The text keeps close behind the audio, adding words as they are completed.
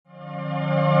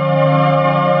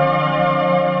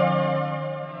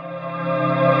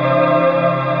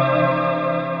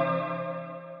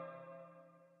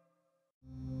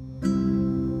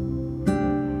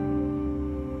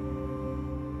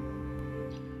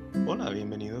Hola,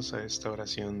 bienvenidos a esta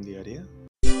oración diaria.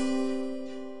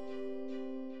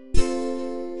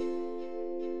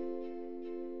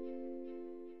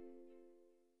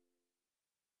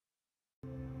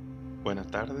 Buena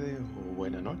tarde o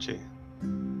buena noche.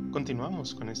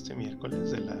 Continuamos con este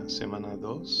miércoles de la semana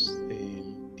 2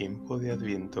 del tiempo de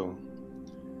Adviento.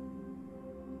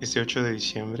 Este 8 de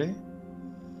diciembre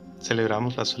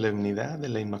celebramos la solemnidad de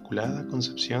la Inmaculada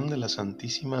Concepción de la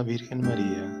Santísima Virgen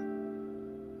María.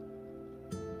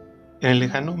 En el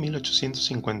lejano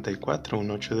 1854,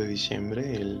 un 8 de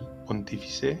diciembre, el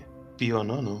pontífice Pío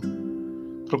IX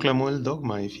proclamó el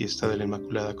dogma y fiesta de la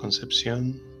Inmaculada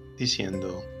Concepción,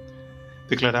 diciendo: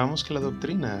 declaramos que la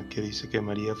doctrina que dice que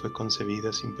María fue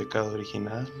concebida sin pecado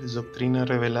original es doctrina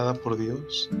revelada por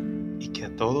Dios y que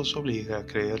a todos obliga a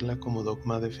creerla como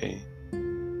dogma de fe.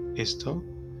 Esto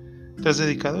tras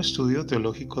dedicado estudio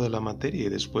teológico de la materia y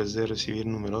después de recibir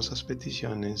numerosas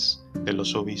peticiones de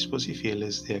los obispos y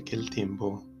fieles de aquel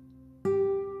tiempo.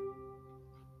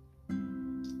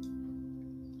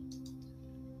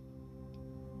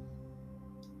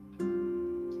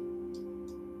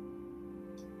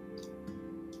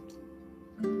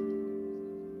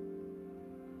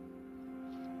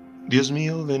 Dios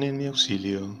mío, ven en mi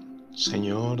auxilio.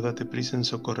 Señor, date prisa en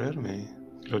socorrerme.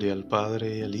 Gloria al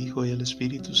Padre, y al Hijo, y al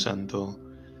Espíritu Santo,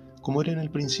 como era en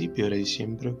el principio, ahora y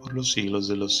siempre, por los siglos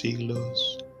de los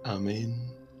siglos. Amén.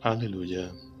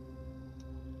 Aleluya.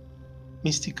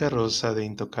 Mística rosa de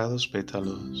intocados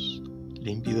pétalos,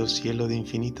 límpido cielo de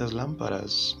infinitas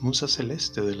lámparas, musa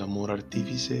celeste del amor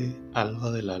artífice,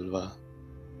 alba del alba.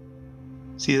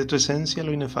 Si de tu esencia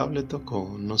lo inefable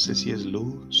tocó, no sé si es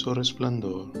luz o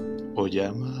resplandor, o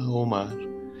llama o mar,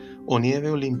 o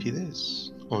nieve o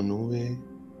limpidez, o nube,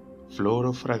 flor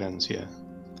o fragancia.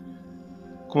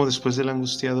 Como después del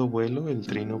angustiado vuelo el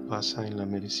trino pasa en la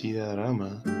merecida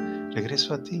rama,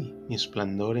 regreso a ti, mi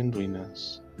esplendor en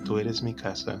ruinas, tú eres mi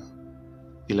casa.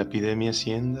 Dilapidé mi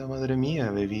hacienda, madre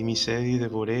mía, bebí mi sed y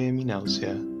devoré mi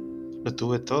náusea. Lo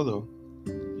tuve todo,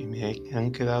 y me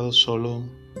han quedado solo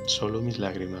mis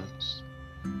lágrimas.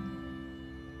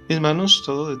 Mis manos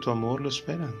todo de tu amor lo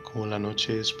esperan, como la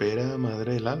noche espera,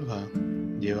 madre del alba.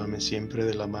 Llévame siempre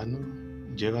de la mano,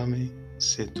 llévame,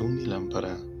 sé tú mi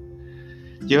lámpara.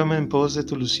 Llévame en pos de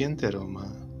tu luciente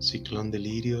aroma, ciclón de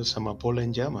lirios, amapola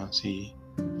en llamas, y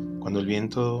cuando el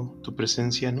viento tu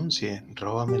presencia anuncie,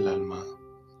 róbame el alma.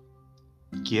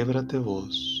 Quiébrate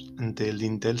vos ante el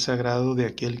dintel sagrado de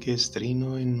aquel que es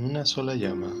trino en una sola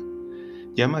llama,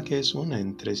 llama que es una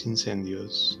en tres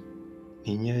incendios,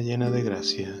 niña llena de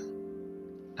gracia.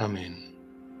 Amén.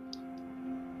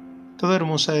 Toda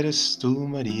hermosa eres tú,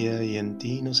 María, y en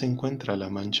ti no se encuentra la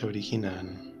mancha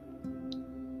original.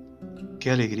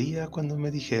 Qué alegría cuando me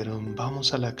dijeron,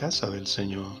 vamos a la casa del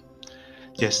Señor.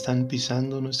 Ya están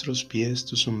pisando nuestros pies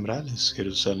tus umbrales,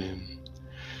 Jerusalén.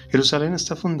 Jerusalén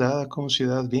está fundada como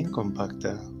ciudad bien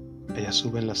compacta. Allá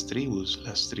suben las tribus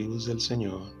del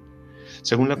Señor.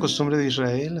 Según la costumbre de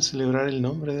Israel, a celebrar el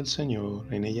nombre del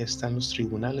Señor. En ella están los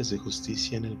tribunales de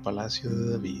justicia en el palacio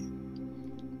de David.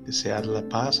 Desead la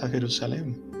paz a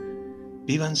Jerusalén.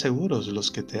 Vivan seguros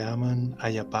los que te aman,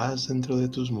 haya paz dentro de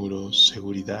tus muros,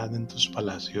 seguridad en tus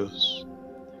palacios.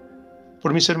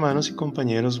 Por mis hermanos y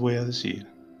compañeros voy a decir,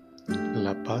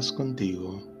 la paz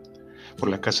contigo. Por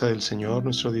la casa del Señor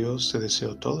nuestro Dios te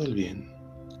deseo todo el bien.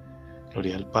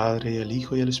 Gloria al Padre, y al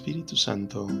Hijo, y al Espíritu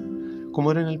Santo,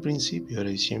 como era en el principio,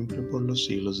 ahora y siempre, por los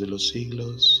siglos de los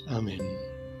siglos. Amén.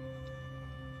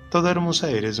 Toda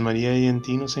hermosa eres, María, y en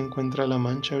ti no se encuentra la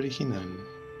mancha original.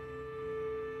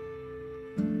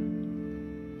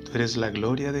 Tú eres la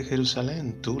gloria de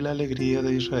Jerusalén, tú la alegría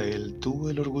de Israel, tú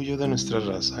el orgullo de nuestra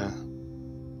raza.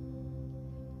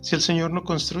 Si el Señor no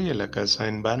construye la casa,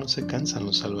 en vano se cansan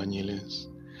los albañiles.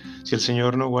 Si el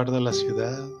Señor no guarda la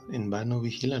ciudad, en vano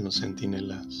vigilan los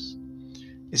centinelas.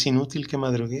 Es inútil que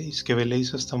madruguéis, que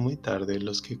veléis hasta muy tarde,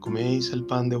 los que coméis el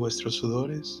pan de vuestros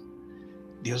sudores.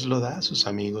 Dios lo da a sus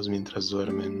amigos mientras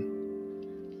duermen.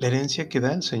 La herencia que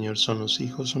da el Señor son los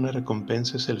hijos, una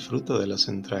recompensa es el fruto de las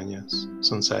entrañas.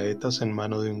 Son saetas en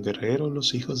mano de un guerrero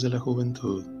los hijos de la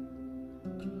juventud.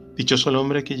 Dichoso el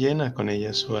hombre que llena con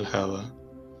ella su aljaba.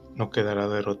 No quedará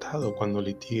derrotado cuando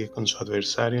litigue con su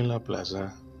adversario en la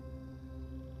plaza.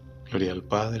 Gloria al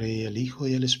Padre, y al Hijo,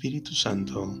 y al Espíritu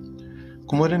Santo,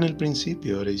 como era en el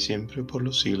principio, ahora y siempre, por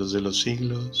los siglos de los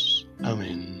siglos.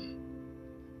 Amén.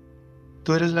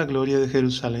 Tú eres la gloria de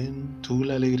Jerusalén, tú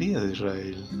la alegría de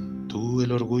Israel, tú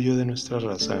el orgullo de nuestra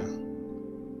raza.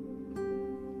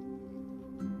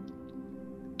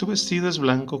 Tu vestido es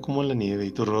blanco como la nieve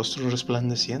y tu rostro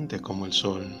resplandeciente como el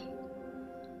sol.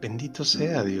 Bendito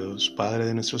sea Dios, Padre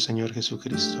de nuestro Señor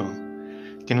Jesucristo,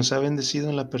 que nos ha bendecido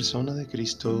en la persona de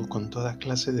Cristo con toda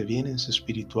clase de bienes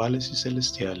espirituales y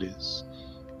celestiales.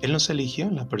 Él nos eligió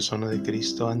en la persona de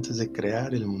Cristo antes de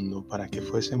crear el mundo para que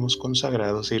fuésemos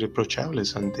consagrados e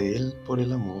irreprochables ante Él por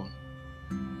el amor.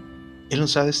 Él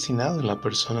nos ha destinado en la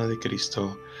persona de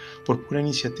Cristo, por pura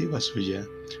iniciativa suya,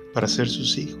 para ser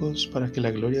sus hijos, para que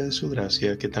la gloria de su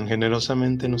gracia, que tan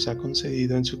generosamente nos ha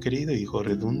concedido en su querido Hijo,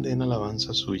 redunde en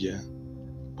alabanza suya.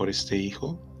 Por este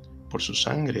Hijo, por su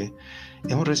sangre,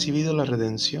 hemos recibido la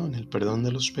redención, el perdón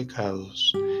de los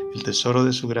pecados. El tesoro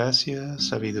de su gracia,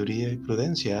 sabiduría y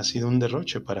prudencia ha sido un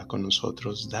derroche para con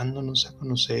nosotros, dándonos a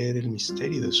conocer el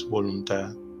misterio de su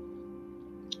voluntad.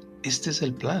 Este es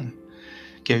el plan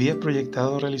que había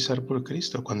proyectado realizar por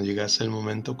Cristo cuando llegase el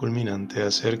momento culminante de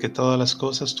hacer que todas las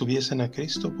cosas tuviesen a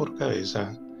Cristo por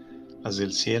cabeza, las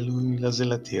del cielo y las de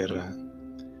la tierra.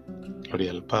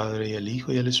 Gloria al Padre, y al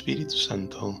Hijo, y al Espíritu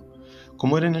Santo,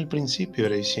 como era en el principio,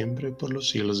 ahora y siempre, por los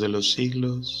siglos de los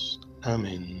siglos.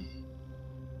 Amén.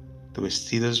 Tu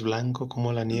vestido es blanco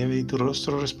como la nieve, y tu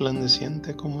rostro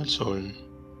resplandeciente como el sol.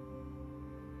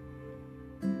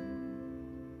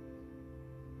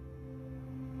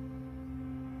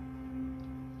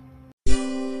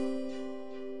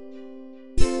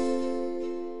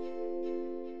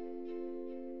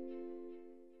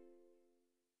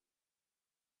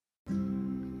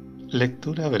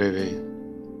 Lectura breve.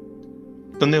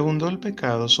 Donde abundó el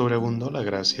pecado, sobreabundó la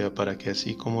gracia, para que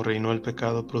así como reinó el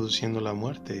pecado produciendo la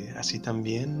muerte, así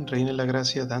también reine la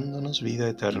gracia dándonos vida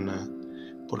eterna.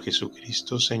 Por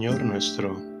Jesucristo, Señor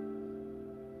nuestro.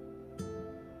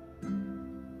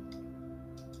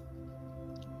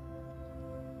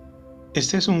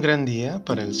 Este es un gran día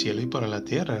para el cielo y para la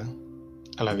tierra.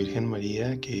 A la Virgen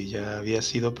María, que ya había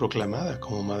sido proclamada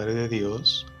como Madre de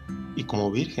Dios, y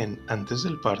como Virgen antes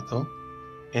del parto,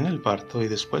 en el parto y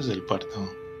después del parto.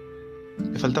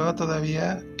 Le faltaba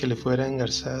todavía que le fuera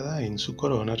engarzada en su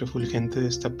corona refulgente de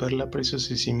esta perla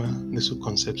preciosísima de su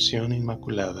concepción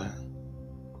inmaculada.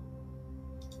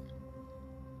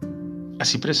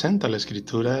 Así presenta la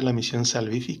Escritura la misión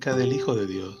salvífica del Hijo de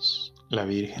Dios. La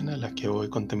Virgen, a la que hoy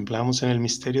contemplamos en el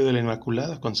misterio de la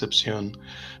Inmaculada Concepción,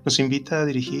 nos invita a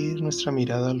dirigir nuestra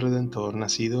mirada al Redentor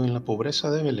nacido en la pobreza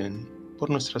de Belén por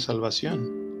nuestra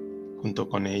salvación. Junto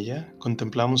con ella,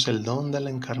 contemplamos el don de la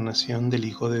encarnación del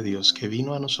Hijo de Dios que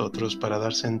vino a nosotros para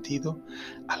dar sentido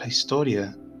a la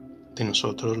historia de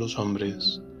nosotros los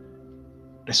hombres.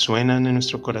 Resuenan en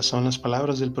nuestro corazón las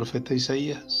palabras del profeta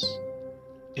Isaías.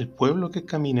 El pueblo que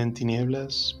camina en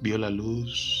tinieblas vio la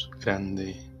luz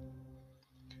grande.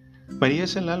 María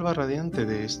es el alba radiante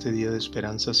de este día de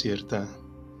esperanza cierta.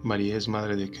 María es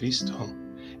Madre de Cristo,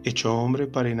 hecho hombre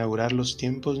para inaugurar los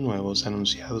tiempos nuevos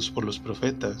anunciados por los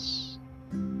profetas.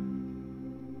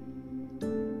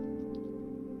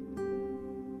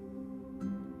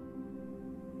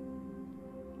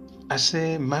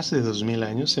 Hace más de 2000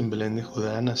 años en Belén de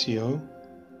Judá nació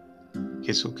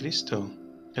Jesucristo,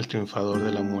 el triunfador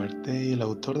de la muerte y el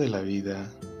autor de la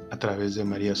vida, a través de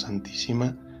María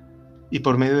Santísima, y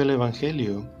por medio del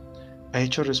Evangelio, ha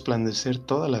hecho resplandecer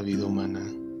toda la vida humana.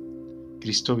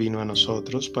 Cristo vino a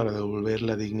nosotros para devolver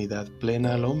la dignidad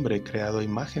plena al hombre creado a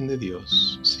imagen de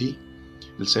Dios. Sí,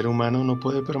 el ser humano no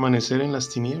puede permanecer en las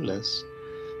tinieblas.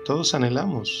 Todos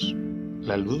anhelamos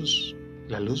la luz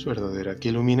verdadera que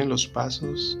ilumine los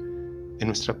pasos de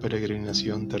nuestra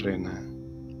peregrinación terrena.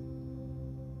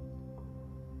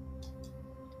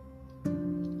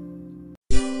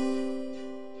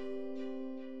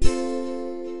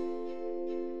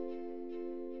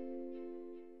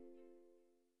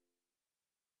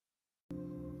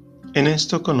 En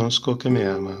esto conozco que me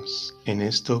amas, en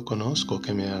esto conozco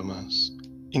que me amas,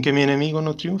 en que mi enemigo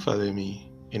no triunfa de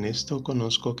mí, en esto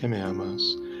conozco que me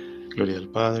amas. Gloria al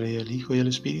Padre, y al Hijo, y al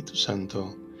Espíritu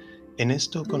Santo, en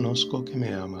esto conozco que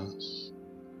me amas.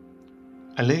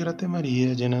 Alégrate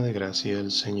María, llena de gracia, el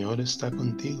Señor está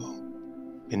contigo.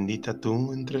 Bendita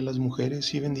tú entre las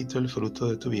mujeres y bendito el fruto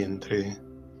de tu vientre.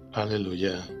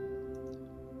 Aleluya.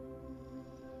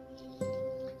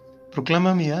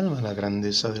 Proclama mi alma la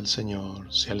grandeza del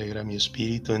Señor, se alegra mi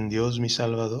espíritu en Dios mi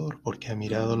Salvador, porque ha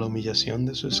mirado la humillación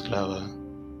de su esclava.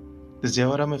 Desde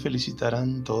ahora me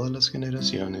felicitarán todas las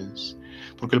generaciones,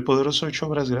 porque el poderoso ha hecho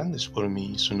obras grandes por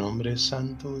mí, su nombre es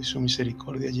santo y su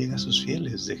misericordia llega a sus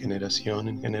fieles de generación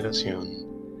en generación.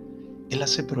 Él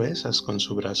hace proezas con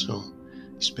su brazo,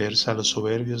 dispersa a los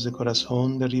soberbios de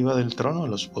corazón, derriba del trono a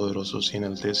los poderosos y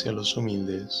enaltece a los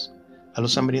humildes. A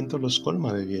los hambrientos los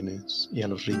colma de bienes, y a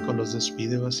los ricos los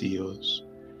despide vacíos.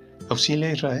 Auxilia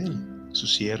a Israel, su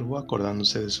siervo,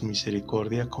 acordándose de su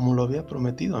misericordia, como lo había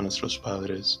prometido a nuestros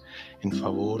padres, en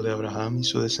favor de Abraham y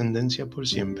su descendencia por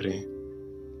siempre.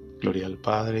 Gloria al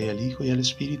Padre, y al Hijo, y al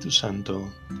Espíritu Santo,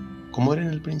 como era en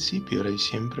el principio, ahora y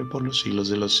siempre, por los siglos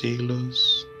de los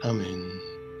siglos. Amén.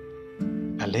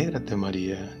 Alégrate,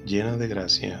 María, llena de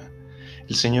gracia.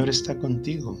 El Señor está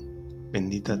contigo.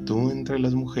 Bendita tú entre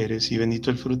las mujeres, y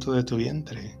bendito el fruto de tu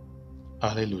vientre.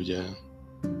 Aleluya.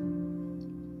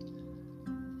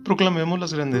 Proclamemos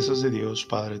las grandezas de Dios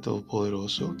Padre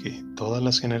Todopoderoso, que todas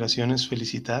las generaciones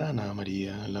felicitaran a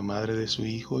María, la madre de su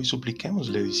Hijo, y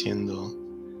supliquémosle diciendo: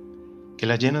 que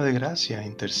la llena de gracia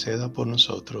interceda por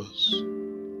nosotros.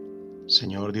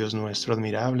 Señor Dios nuestro,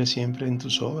 admirable siempre en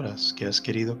tus obras, que has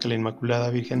querido que la Inmaculada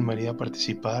Virgen María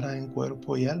participara en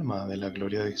cuerpo y alma de la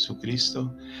gloria de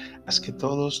Jesucristo, haz que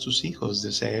todos tus hijos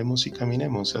deseemos y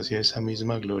caminemos hacia esa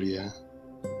misma gloria.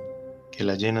 Que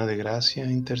la llena de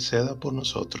gracia interceda por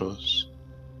nosotros.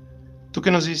 Tú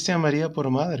que nos diste a María por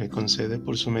madre, concede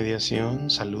por su mediación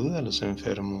salud a los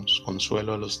enfermos,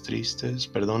 consuelo a los tristes,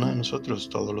 perdona a nosotros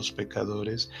todos los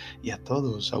pecadores y a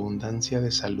todos abundancia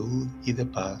de salud y de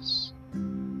paz.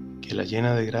 Que la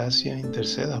llena de gracia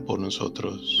interceda por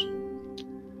nosotros.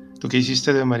 Tú que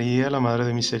hiciste de María la Madre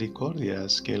de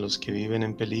Misericordias, que los que viven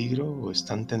en peligro o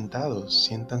están tentados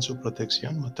sientan su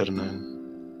protección maternal.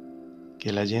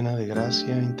 Que la llena de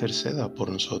gracia interceda por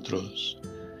nosotros.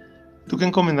 Tú que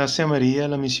encomendaste a María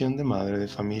la misión de madre de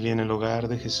familia en el hogar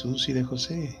de Jesús y de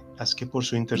José, haz que por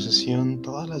su intercesión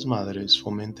todas las madres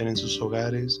fomenten en sus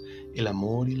hogares el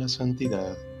amor y la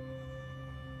santidad.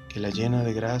 Que la llena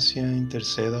de gracia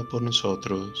interceda por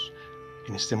nosotros.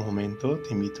 En este momento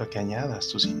te invito a que añadas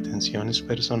tus intenciones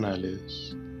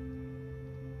personales.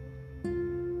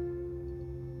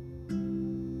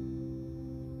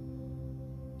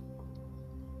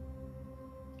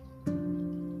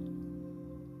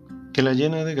 Que la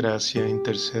llena de gracia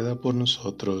interceda por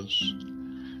nosotros.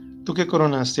 Tú que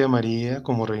coronaste a María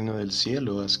como Reina del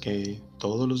Cielo, haz que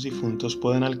todos los difuntos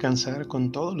puedan alcanzar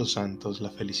con todos los santos la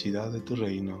felicidad de tu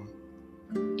reino.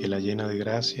 Que la llena de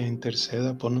gracia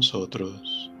interceda por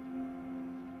nosotros.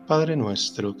 Padre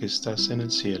nuestro que estás en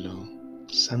el cielo,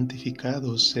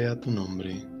 santificado sea tu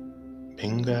nombre.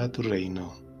 Venga a tu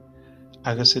reino.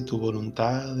 Hágase tu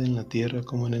voluntad en la tierra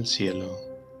como en el cielo.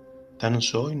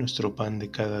 Danos hoy nuestro pan de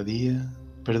cada día.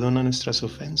 Perdona nuestras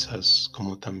ofensas,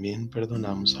 como también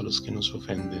perdonamos a los que nos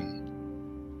ofenden.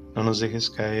 No nos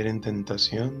dejes caer en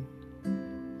tentación,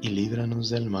 y líbranos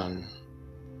del mal.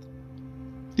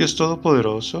 Dios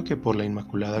Todopoderoso, que por la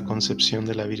Inmaculada Concepción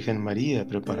de la Virgen María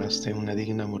preparaste una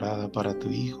digna morada para tu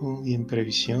Hijo, y en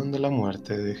previsión de la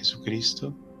muerte de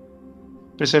Jesucristo,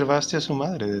 preservaste a su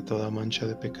Madre de toda mancha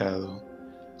de pecado.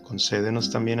 Concédenos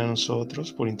también a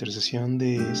nosotros, por intercesión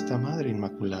de esta Madre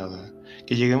Inmaculada,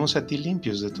 que lleguemos a ti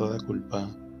limpios de toda culpa.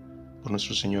 Por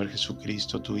nuestro Señor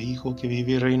Jesucristo, tu Hijo, que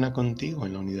vive y reina contigo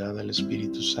en la unidad del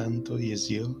Espíritu Santo y es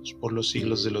Dios por los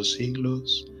siglos de los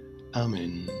siglos.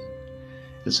 Amén.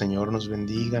 El Señor nos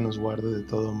bendiga, nos guarde de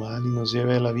todo mal y nos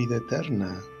lleve a la vida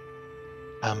eterna.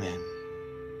 Amén.